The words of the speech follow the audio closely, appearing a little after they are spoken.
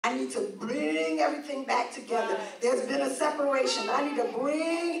I need to bring everything back together. There's been a separation. I need to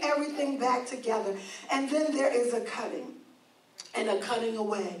bring everything back together. And then there is a cutting and a cutting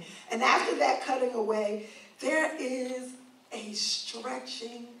away. And after that cutting away, there is a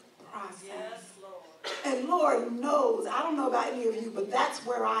stretching process. Yes, Lord. And Lord knows, I don't know about any of you, but that's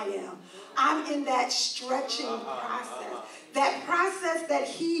where I am. I'm in that stretching process. That process that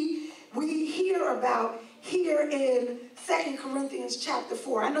we hear about here in 2 Corinthians chapter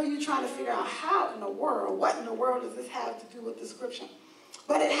 4. I know you're trying to figure out what in the world does this have to do with the scripture?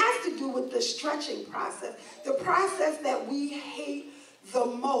 But it has to do with the stretching process, the process that we hate the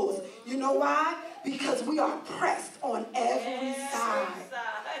most. You know why? Because we are pressed on every side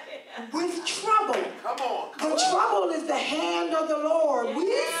with trouble. The trouble is the hand of the Lord. We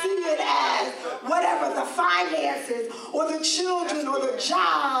see it as whatever, the finances or the children or the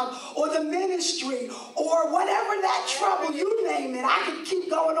job or the ministry or whatever that trouble, you name it. I can keep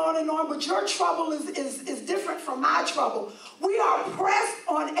going on and on, but your trouble is different from my trouble. We are pressed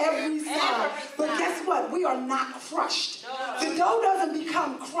on every side. But guess what? We are not crushed. The dough doesn't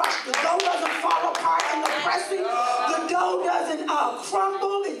become crushed. The dough doesn't fall apart in the pressing. The dough doesn't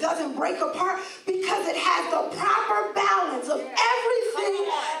crumble. It doesn't break apart because it has the proper balance of everything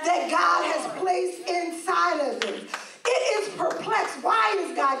that God has placed inside of it. It is perplexed. Why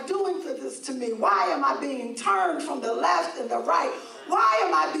is God doing this to me? Why am I being turned from the left and the right? Why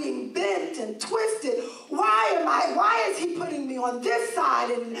am I being bent and twisted? Why is he putting me on this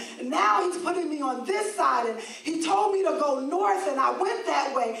side and now he's putting me on this side and he told me to go north and I went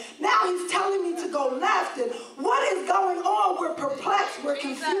that way. Now he's telling me to go left and what is going on? We're perplexed. We're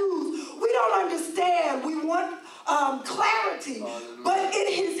confused. We don't understand. We want clarity. But it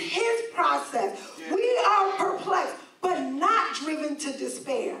is his process. We are perplexed, but not driven to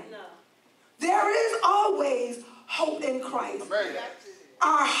despair. There is always hope in Christ.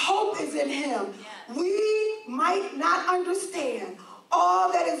 Our hope is in him. We might not understand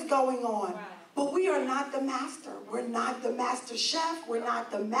all that is going on, but we are not the master. We're not the master chef. We're not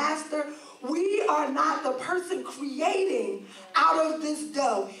the master. We are not the person creating out of this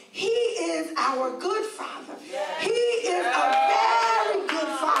dough. He is our good father. He is a very good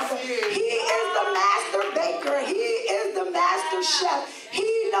father. He is the master baker. He is the master chef.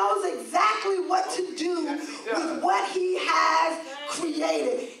 He knows exactly what to do with what he has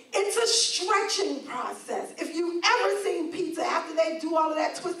created. It's a stretching process. If you've ever seen pizza, after they do all of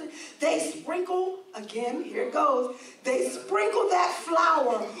that twisting, they sprinkle, again, here it goes, they sprinkle that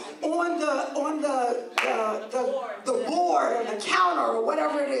flour on the board or the counter or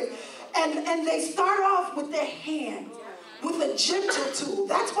whatever it is. And they start off with their hand, with a gentle tool.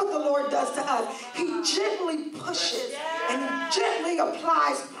 That's what the Lord does to us. He gently pushes and he gently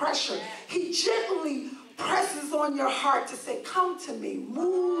applies pressure. He gently presses on your heart to say, come to me,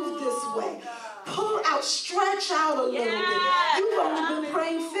 move this way, pull out, stretch out a little bit. You've only been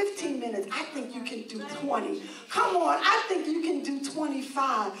praying 15 minutes. I think you can do 20. Come on, I think you can do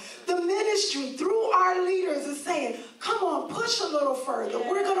 25. The ministry, through our leaders, is saying, come on, push a little further.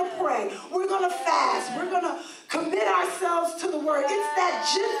 We're going to pray. We're going to fast. We're going to commit ourselves to the word. It's that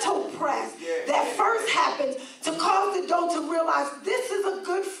gentle press that first happens to cause the dough to realize this is a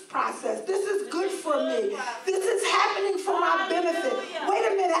good process. This is good for me. This is happening for my benefit. Wait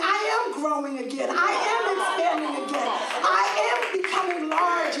a minute, I am growing again. I am expanding again. I am becoming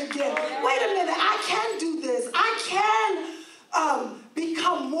large again. Wait a minute, I can do this. I can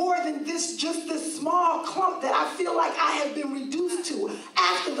become more than this, just this small clump that I feel like I have been reduced to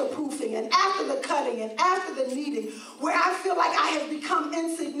after the proofing and after the cutting and after the kneading, where I feel like I have become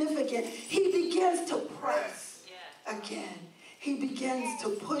insignificant. He begins to press again. He begins to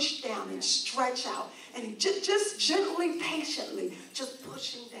push down and stretch out, and just gently, patiently, just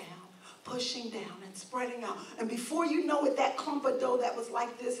pushing down and spreading out. And before you know it, that clump of dough that was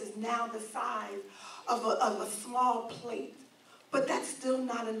like this is now the size of a small plate. But that's still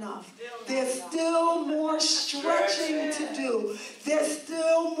not enough. There's still more stretching to do. There's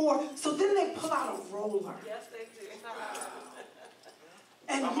still more. So then they pull out a roller. Yes, they do.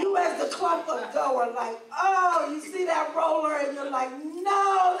 And you as the clump of dough are like, oh, you see that roller? And you're like,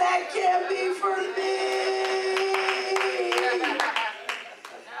 no, that can't be for me.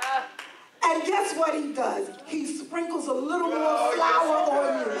 And guess what he does? He sprinkles a little more flour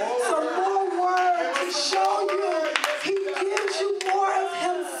on you. Some more word to show you. He gives you more of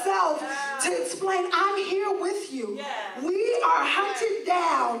himself to explain, I'm here with you. We are hunted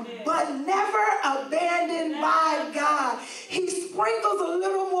down, but never abandoned by God. He sprinkles a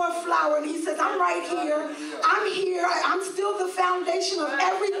little more flour flour, and he says, I'm right here. I'm here. I'm still the foundation of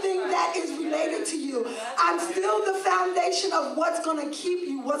everything that is related to you. I'm still the foundation of what's going to keep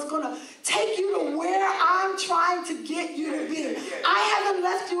you, what's going to take you to where I'm trying to get you to be. I haven't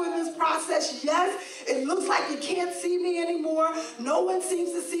left you in this process. Yes, it looks like you can't see me anymore. No one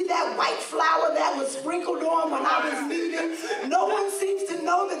seems to see that white flour that was sprinkled on when I was kneading. No one seems to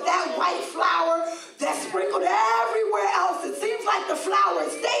know that that white flour that's sprinkled everywhere else. It seems like the flour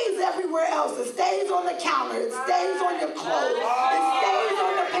stays everywhere else. It stays on the counter. It stays on your clothes. It stays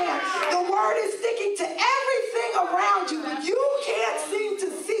on the pan. The word is sticking to everything around you, but you can't seem to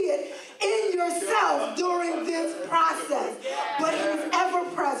see it in yourself during this process. But he's ever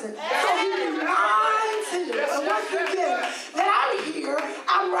present. So he reminds you, and once again, that I'm here,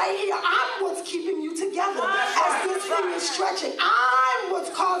 I'm right here. I'm what's keeping you together as this thing is stretching. I'm what's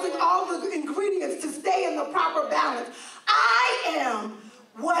causing all the ingredients to stay in the proper balance. I am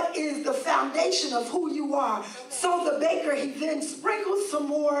what is the foundation of who you are. So the baker, he then sprinkles some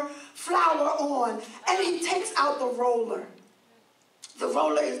more flour on, and he takes out the roller. The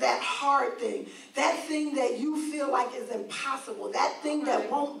roller is that hard thing, that thing that you feel like is impossible, that thing that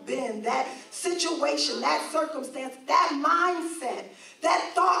won't bend, that situation, that circumstance, that mindset,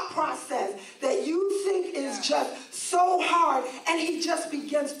 that thought process that you think is just so hard, and he just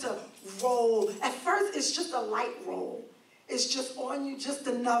begins to roll. At first, it's just a light roll. It's just on you just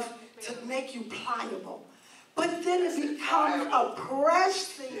enough to make you pliable. But then it becomes a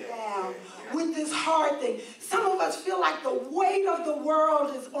pressing down with this hard thing. Some of us feel like the weight of the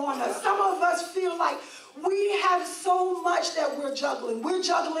world is on us. Some of us feel like we have so much that we're juggling. We're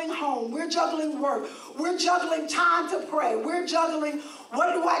juggling home. We're juggling work. We're juggling time to pray. We're juggling,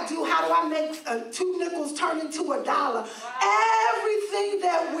 what do I do? How do I make 2 nickels turn into $1? Everything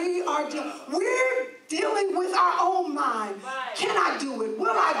that we are doing, we're dealing with our own mind. Can I do it?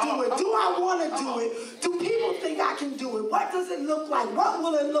 Will I do it? Do I want to do it? Do people think I can do it? What does it look like? What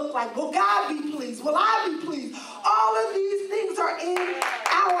will it look like? Will God be pleased? Will I be pleased? All of these things are in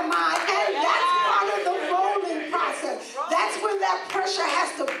our mind, and that's part of the rolling process. That's when that pressure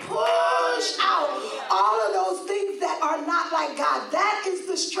has to push out all of those things that are not like God. That is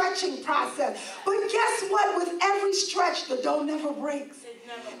the stretching process. But guess what? With every stretch, the dough never breaks.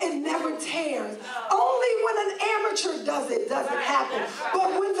 It never tears. Only when an amateur does it happen. But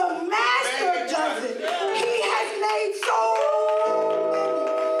when the master does it, he has made so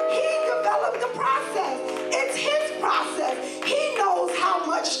many. He developed the process. It's his process. He knows how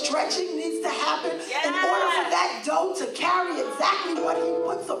much stretching needs to happen in order for that dough to carry exactly what he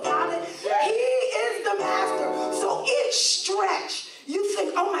puts upon it. He is the master. So each stretch, you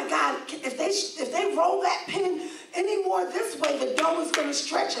think, oh my God, if they roll that pin any more this way, the dough is going to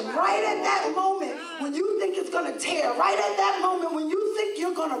stretch. And right at that moment, when you think it's going to tear, right at that moment, when you think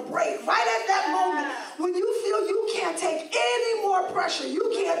you're going to break, right at that moment, when you feel you can't take any more pressure,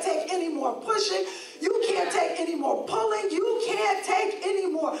 you can't take any more pushing, you can't take any more pulling, you can't take any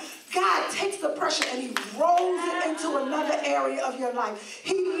more. God takes the pressure and he rolls it into another area of your life.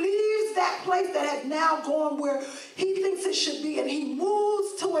 He leaves that place that has now gone where he thinks it should be, and he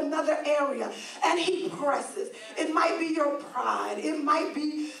moves to another area and he presses. It might be your pride. It might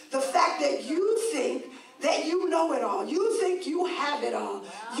be the fact that you think that you know it all. You think you have it all.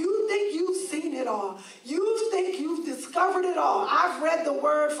 You think you've seen it all. You think you've discovered it all. I've read the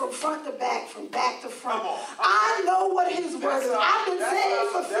word from front to back, from back to front. I know what his word is. I've been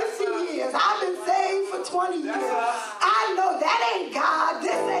saved for 50 years. I've been saved for 20 years. I know that ain't God.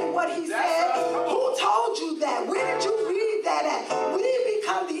 This ain't what he said. Who told you that? Where did you read that at? We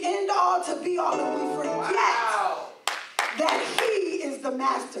become the end all to be all, and we forget that he is the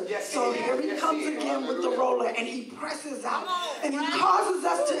master. So here he comes again with the roller, and he presses out, and he causes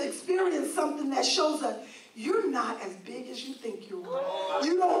us to experience something that shows us you're not as big as you think you are.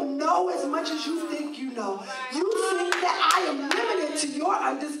 You don't know as much as you think you know. You think that I am limited to your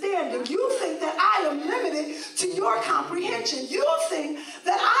understanding. You think that I am limited to your comprehension. You think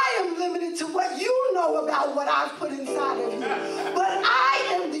that I am limited to what you know about what I've put inside of you. But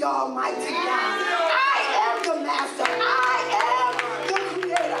I am the Almighty God. I am the master. I am the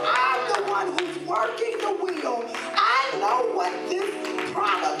creator. I'm the one who's working the wheel. I know what this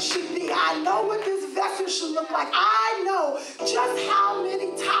product should be. I know what this vessel should look like. I know just how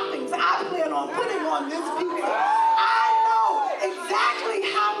many toppings I plan on putting on this pizza. I know exactly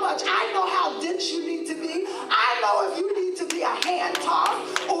how much. I know how dense you need to be. I know if you need to be a hand toss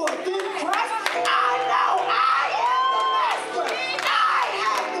or a thin crust. I know I am the master. I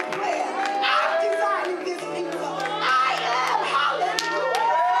have the plan. I'm designing this pizza. I am.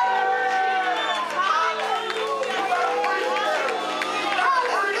 Hallelujah. Hallelujah.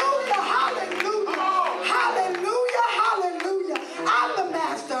 Hallelujah.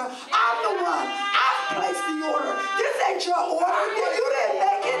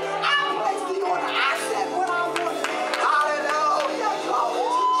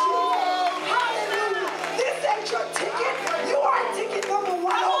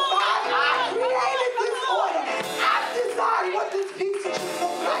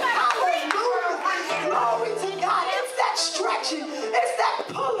 Hallelujah. Glory to God. It's that stretching. It's that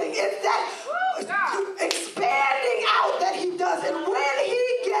pulling. It's that expanding out that he does. And when he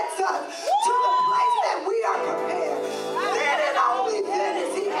gets us to the place that we are prepared, then and only then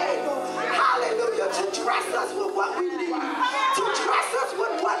is he able, hallelujah, to dress us with what we need, to dress us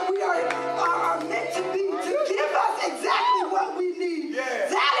with what we are meant to be, to give us exactly what we need.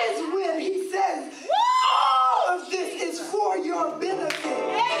 That is when he says, all of this is for your benefit.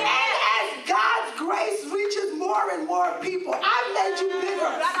 And as God's grace reaches more and more people, I've made you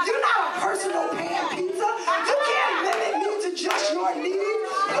bigger. You're not a personal pan pizza. You can't limit me to just your needs.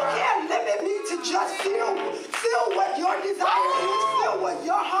 You can't limit me to just feel what your desire is, feel what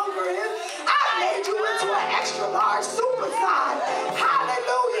your hunger is. I've made you into an extra large super size.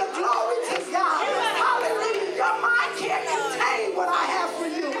 Hallelujah. Glory to God. Hallelujah. Your mind can't contain what I have for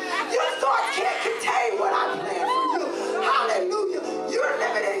you. Your thoughts can't contain what I plan for you. Hallelujah. You're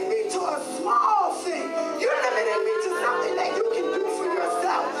limiting me to a small thing. You're limiting me to something that you can do for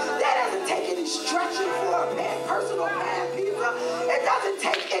yourself. That doesn't take any stretching for a personal pan pizza. It doesn't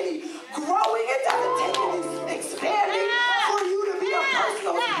take any growing. It doesn't take any expanding for you to be a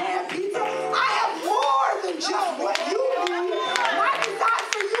personal pan pizza. I have more than just what you need. My desire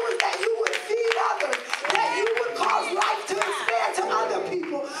for you is that you would feed others, that you would cause life to expand to other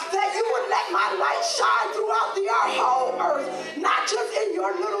people, that you would let my light shine throughout the whole earth, not just in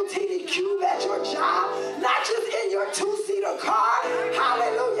your little teeny cube at your job, not just in your two-seater car.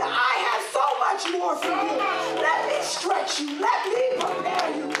 Hallelujah. I have so much more for you. Let me stretch you. Let me prepare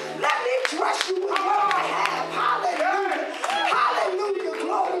you. Let me dress you with what I have. Hallelujah. Hallelujah.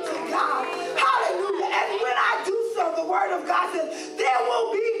 Glory to God. Hallelujah. And when I do so, the word of God says, there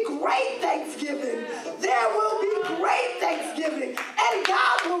will be great thanksgiving. There will be great thanksgiving. And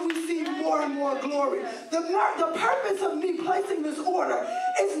God will receive more and more glory. The purpose of me placing this order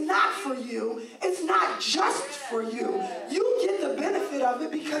is not for you. It's not just for you. You get the benefit of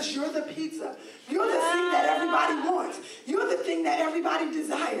it because you're the pizza. You're the thing that everybody wants. You're the thing that everybody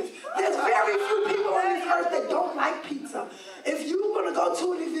desires. There's very few people on this earth that don't like pizza. If you're going to go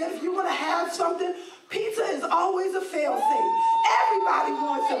to an event, if you're going to have something, pizza is always a fail-safe. Everybody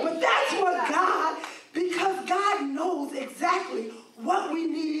wants it. But that's what God, because God knows exactly what we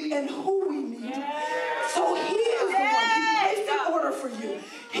need and who we need. So he is the one. He placed an order for you.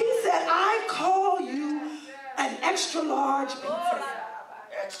 He said, I call you an extra large pizza.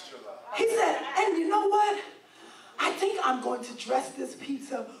 Extra large. He said, and you know what? I think I'm going to dress this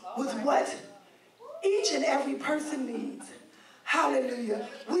pizza with what each and every person needs. Hallelujah.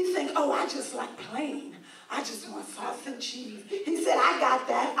 We think, oh, I just like plain. I just want sauce and cheese. He said, I got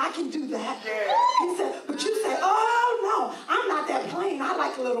that. I can do that. He said, but you say, oh, no, I'm not that plain. I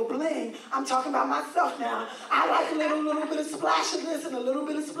like a little bling. I'm talking about myself now. I like a little bit of splash of this and a little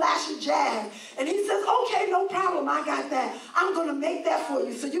bit of splash of jazz. And he says, okay, no problem. I got that. I'm going to make that for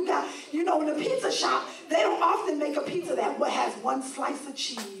you. So you got, in a pizza shop, they don't often make a pizza that has one slice of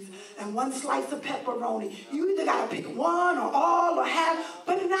cheese and one slice of pepperoni. You either got to pick one or all or half,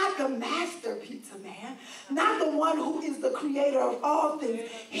 but not the master pizza man. Not the one who is the creator of all things.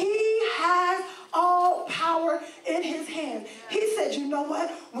 He has all power in his hand. He said, you know what?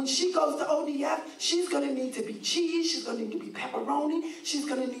 When she goes to ODF, she's going to need to be cheese. She's going to need to be pepperoni. She's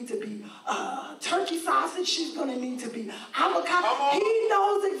going to need to be turkey sausage. She's going to need to be avocado. He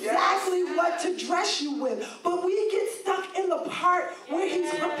knows exactly what to dress you with. But we get stuck in the part where he's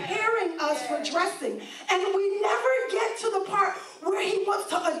preparing us for dressing. And we never get to the part where he wants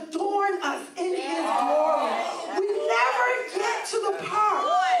to adorn us in his glory. We never get to the part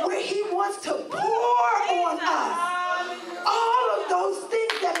where he wants to pour on us. All of those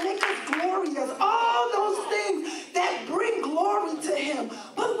things that make us glorious, all those things that bring glory to him.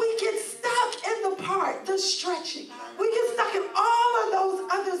 But we get stuck in the part, the stretching. We get stuck in all of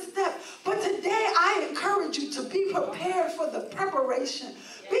those other steps. But today I encourage you to be prepared for the preparation.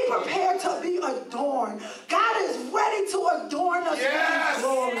 Be prepared to be adorned. God is ready to adorn us with his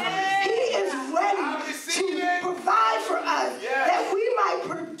glory. He is ready to provide for us that we might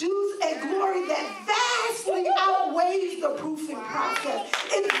produce a glory that vastly outweighs the proofing process.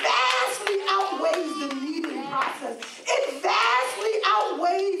 It vastly outweighs the kneading process. It vastly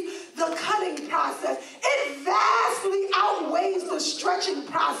outweighs the cutting process. It vastly outweighs the stretching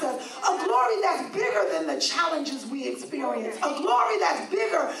process. A glory that's bigger than the challenges we experience. A glory that's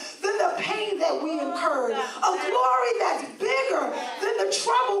bigger than the pain that we incurred. A glory that's bigger than the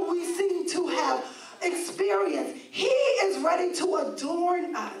trouble we seem to have experienced. He is ready to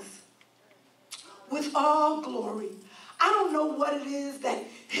adorn us with all glory. I don't know what it is that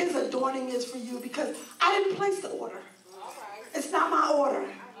his adorning is for you because I didn't place the order. It's not my order.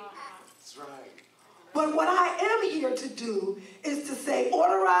 That's right. But what I am here to do is to say,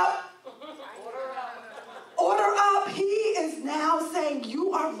 order up. Order up. He is now saying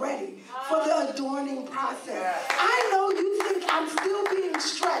you are ready for the adorning process. I know you think I'm still being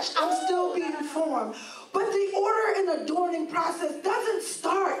stretched. I'm still being formed. But the order and adorning process doesn't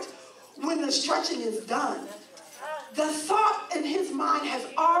start when the stretching is done. The thought in his mind has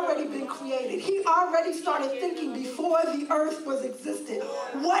already been created. He already started thinking before the earth was existed.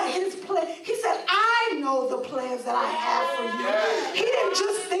 What his plan, he said, I know the plans that I have for you. He didn't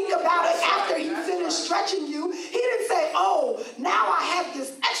just think about it after he finished stretching you. He didn't say, oh, now I have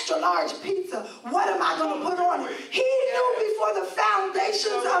this extra large pizza. What am I going to put on it? He knew before the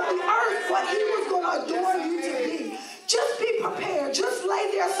foundations of the earth what he was going to adorn you to be. Just be prepared. Just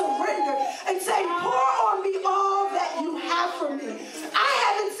lay there, surrender, and say, pour on me all that you have for me. I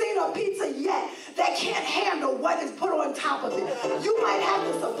haven't seen a pizza yet that can't handle what is put on top of it. You might have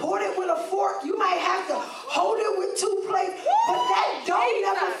to support it with a fork. You might have to hold it with 2 plates, but that dough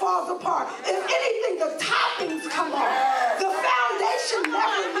never falls apart. If anything, the toppings come off. The foundation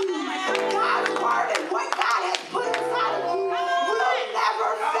never leaves. God's word and what God has put inside of you will never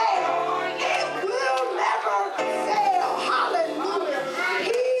fail. It will never fail.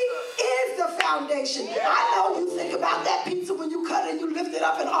 Foundation. I know you think about that pizza when you cut it, you lift it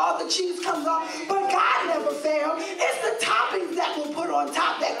up and all the cheese comes off, but God never failed. It's the toppings that were put on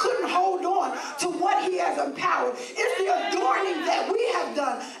top that couldn't hold on to what he has empowered. It's the adorning that we have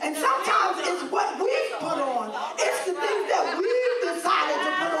done, and sometimes it's what we've put on. It's the things that we've decided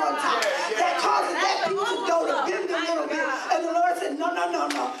to put on top that causes that pizza dough to bend a little bit, and the Lord said, no,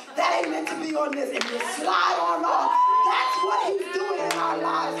 that ain't meant to be on this, and you slide on off. That's what he's doing in our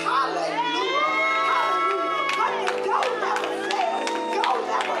lives. Hallelujah. But the dough never fails. The dough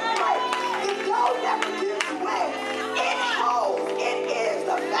never breaks. The dough never gives way. It holds. It is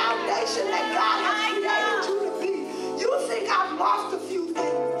the foundation that God has created you to be. You think I've lost a few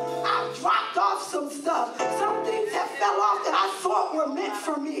things. I've dropped off some stuff. Some things have fell off that I thought were meant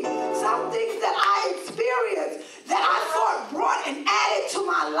for me. Some things that I experienced that I thought brought and added to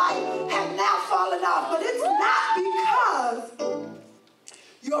my life have now fallen off. But it's not because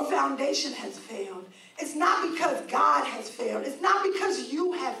your foundation has failed. It's not because God has failed. It's not because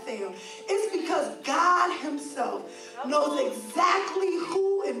you have failed. It's because God himself knows exactly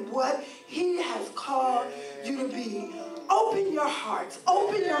who and what he has called you to be. Open your hearts,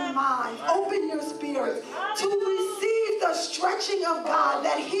 open your minds, open your spirits to receive the stretching of God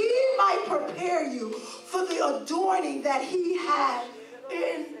that he might prepare you for the adorning that he has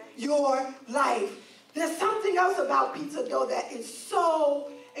in your life. There's something else about pizza dough that is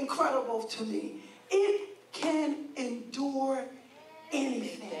so incredible to me. It can endure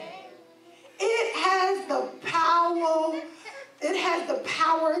anything. It has the power. It has the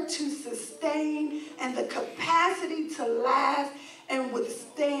power to sustain and the capacity to last and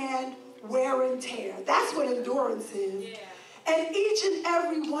withstand wear and tear. That's what endurance is. And each and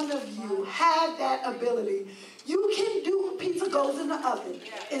every one of you have that ability. You can do, pizza goes in the oven.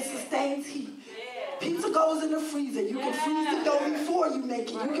 It sustains heat. Pizza goes in the freezer. You can freeze the dough before you make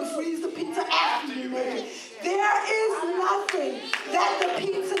it. You can freeze the pizza after you make it. There is nothing that the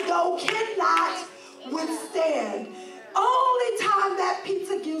pizza dough cannot withstand. Only time that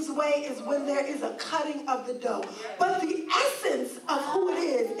pizza gives way is when there is a cutting of the dough. But the essence of who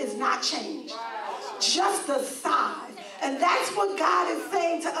it is not changed. Just the size. And that's what God is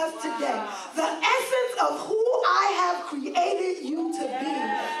saying to us today. The essence of who I have created you to be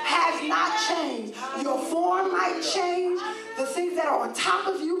has not changed. Your form might change. The things that are on top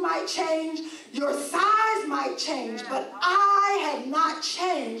of you might change. Your size might change. But I have not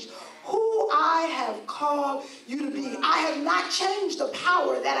changed who I have called you to be. I have not changed the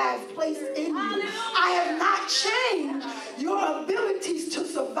power that I have placed in you. I have not changed your abilities to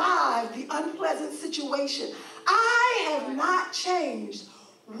survive the unpleasant situation. I have not changed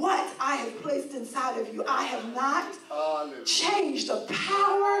what I have placed inside of you. I have not changed the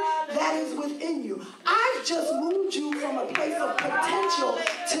power that is within you. I've just moved you from a place of potential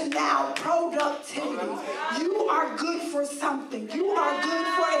to now productivity. You are good for something. You are good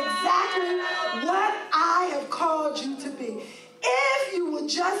for exactly what I have called you to be. If you will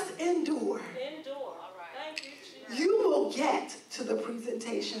just endure, you will get to the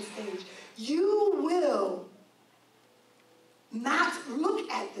presentation stage. You will not look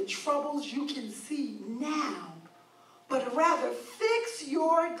at the troubles you can see now, but rather fix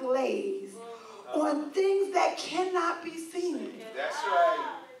your gaze on things that cannot be seen. That's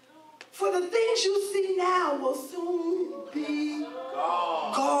right. For the things you see now will soon be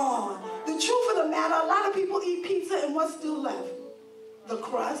gone. The truth of the matter, a lot of people eat pizza and what's still left? The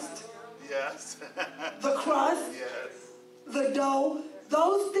crust. Yes. The crust. Yes. The dough.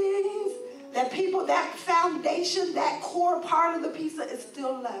 Those things that people, that foundation, that core part of the pizza is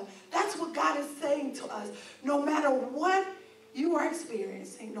still left. That's what God is saying to us. No matter what you are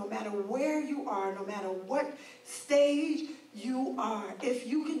experiencing, no matter where you are, no matter what stage you are, if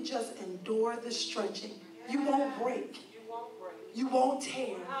you can just endure the stretching, you won't break. You won't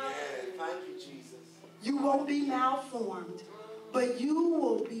tear. Yeah, thank you, Jesus. You won't be malformed, but you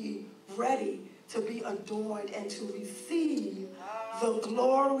will be ready to be adorned and to receive the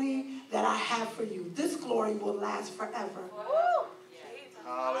glory that I have for you. This glory will last forever.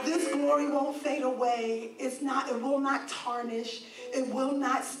 This glory won't fade away. It will not tarnish. It will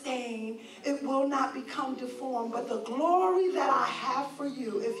not stain. It will not become deformed. But the glory that I have for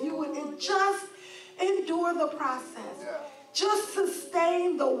you, if you would just endure the process, just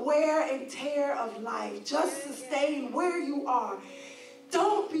sustain the wear and tear of life, just sustain where you are.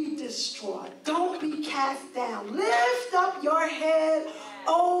 Don't be distraught. Don't be cast down. Lift up your head,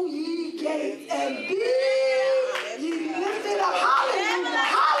 O ye gates, and be ye lifted up. Hallelujah.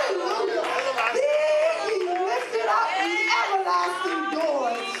 Hallelujah. Be ye lifted up, ye everlasting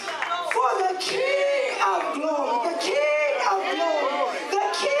doors. For the King of glory, the King of glory, the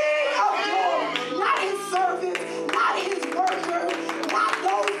King of glory, not his servants, not his workers, not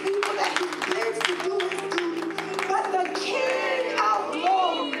those people that he bids to do his duty, but the King of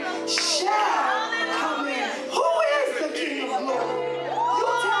glory shall come in. Who is the King of glory? You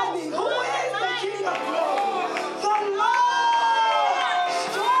tell me, who is the King of glory? The Lord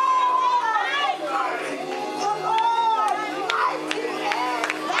strong and mighty. The Lord mighty and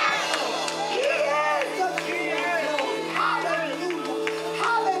battle. He is the King of glory. Hallelujah.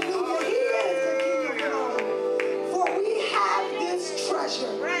 Hallelujah. He is the King of glory. For we have this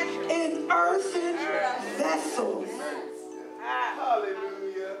treasure in earthen vessels.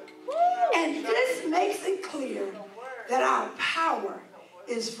 Hallelujah. And this makes it clear that our power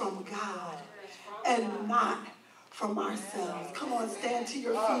is from God and not from ourselves. Come on, stand to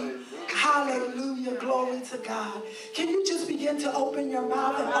your feet. Hallelujah. Glory to God. Can you just begin to open your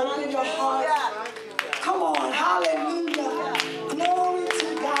mouth and open your heart? Come on. Hallelujah. Glory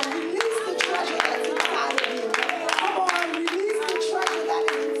to God. Release the treasure that's inside of you. Come on. Release the treasure that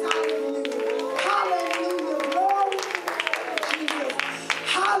is inside of you. Hallelujah. Glory to Jesus.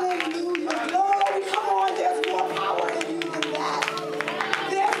 Hallelujah.